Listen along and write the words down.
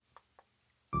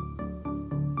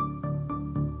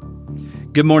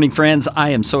Good morning, friends. I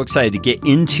am so excited to get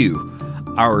into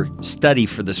our study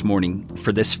for this morning,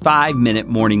 for this 5-minute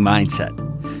morning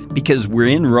mindset, because we're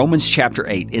in Romans chapter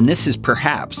 8, and this is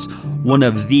perhaps one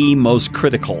of the most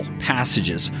critical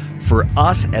passages for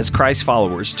us as Christ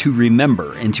followers to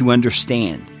remember and to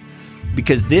understand,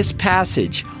 because this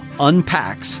passage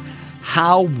unpacks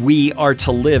how we are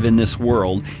to live in this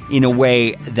world in a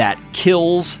way that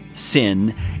kills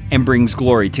sin and brings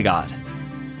glory to God.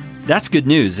 That's good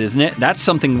news, isn't it? That's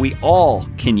something we all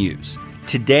can use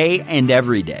today and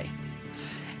every day.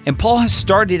 And Paul has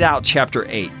started out chapter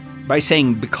 8 by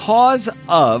saying, because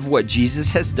of what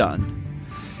Jesus has done,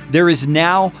 there is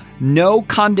now no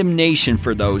condemnation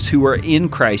for those who are in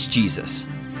Christ Jesus.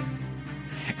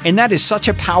 And that is such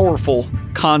a powerful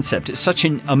concept. It's such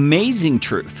an amazing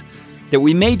truth that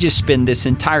we may just spend this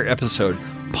entire episode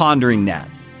pondering that.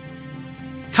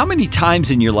 How many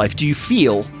times in your life do you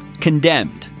feel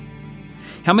condemned?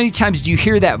 How many times do you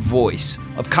hear that voice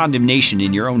of condemnation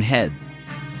in your own head?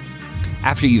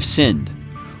 After you've sinned,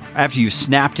 after you've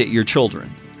snapped at your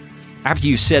children, after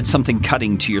you've said something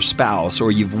cutting to your spouse,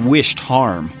 or you've wished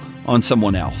harm on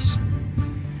someone else,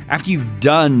 after you've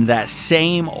done that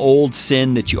same old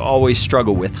sin that you always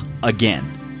struggle with again.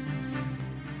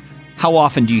 How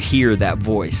often do you hear that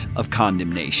voice of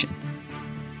condemnation?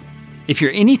 If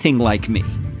you're anything like me,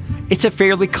 it's a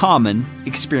fairly common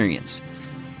experience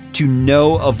to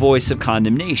know a voice of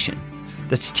condemnation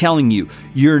that's telling you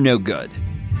you're no good.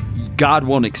 God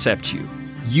won't accept you.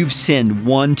 You've sinned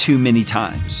one too many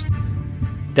times.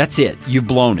 That's it. You've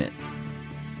blown it.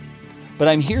 But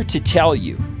I'm here to tell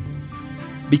you,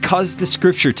 because the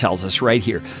scripture tells us right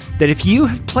here, that if you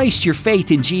have placed your faith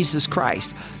in Jesus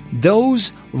Christ,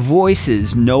 those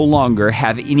voices no longer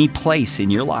have any place in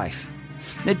your life.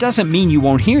 That doesn't mean you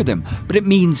won't hear them, but it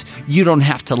means you don't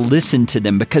have to listen to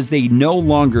them because they no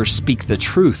longer speak the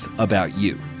truth about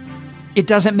you. It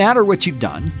doesn't matter what you've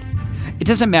done. It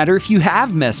doesn't matter if you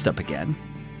have messed up again.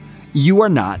 You are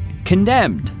not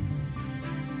condemned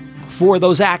for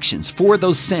those actions, for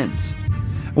those sins.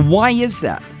 Why is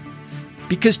that?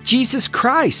 Because Jesus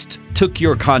Christ took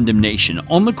your condemnation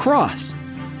on the cross.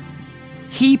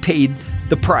 He paid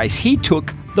the price. He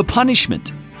took the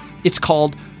punishment. It's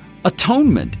called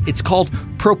atonement. It's called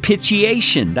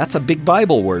propitiation. That's a big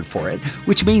Bible word for it,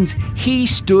 which means He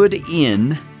stood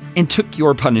in and took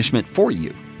your punishment for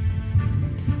you.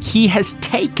 He has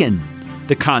taken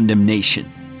the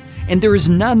condemnation, and there is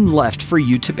none left for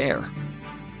you to bear.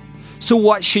 So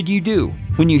what should you do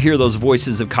when you hear those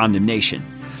voices of condemnation?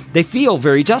 They feel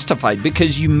very justified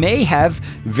because you may have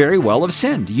very well have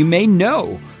sinned. You may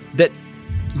know that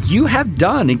you have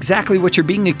done exactly what you're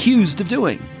being accused of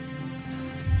doing.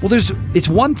 Well, it's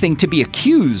one thing to be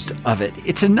accused of it.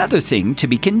 It's another thing to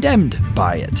be condemned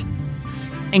by it.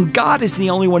 And God is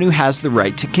the only one who has the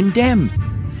right to condemn.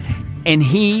 And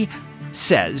He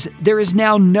says, there is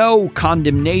now no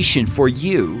condemnation for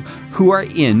you who are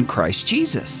in Christ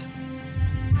Jesus.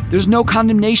 There's no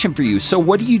condemnation for you. So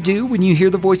what do you do when you hear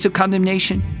the voice of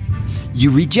condemnation? You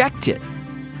reject it.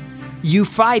 You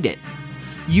fight it.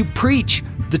 You preach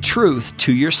the truth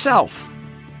to yourself.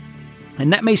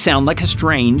 And that may sound like a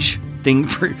strange thing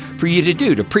for you to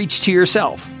do, to preach to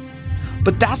yourself.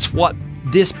 But that's what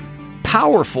this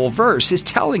powerful verse is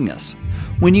telling us.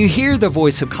 When you hear the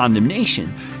voice of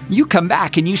condemnation, you come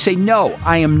back and you say, no,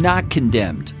 I am not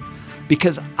condemned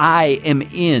because I am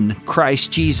in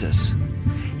Christ Jesus.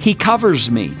 He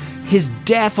covers me. His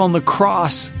death on the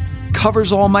cross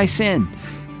covers all my sin.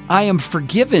 I am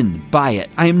forgiven by it.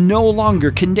 I am no longer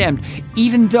condemned,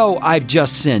 even though I've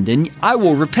just sinned. And I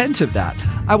will repent of that.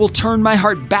 I will turn my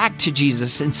heart back to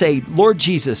Jesus and say, Lord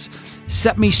Jesus,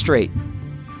 set me straight.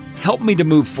 Help me to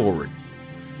move forward.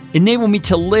 Enable me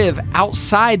to live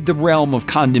outside the realm of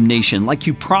condemnation like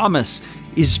you promise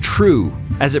is true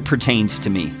as it pertains to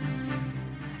me.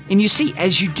 And you see,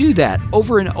 as you do that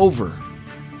over and over,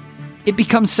 it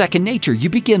becomes second nature. You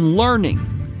begin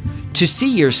learning to see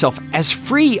yourself as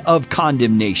free of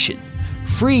condemnation,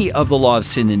 free of the law of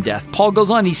sin and death. Paul goes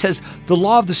on, he says, the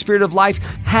law of the Spirit of life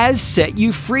has set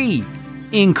you free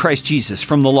in Christ Jesus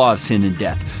from the law of sin and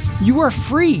death. You are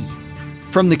free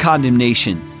from the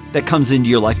condemnation that comes into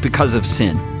your life because of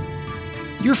sin.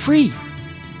 You're free.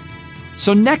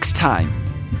 So next time,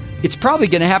 it's probably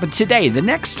going to happen today, the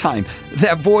next time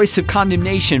that voice of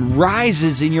condemnation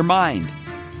rises in your mind,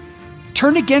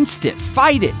 turn against it,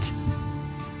 fight it.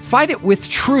 Fight it with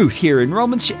truth here in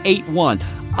Romans 8:1.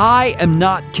 I am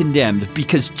not condemned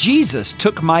because Jesus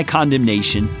took my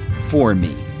condemnation for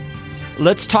me.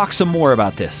 Let's talk some more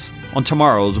about this on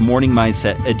tomorrow's Morning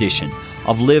Mindset edition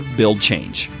of Live, Build,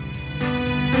 Change.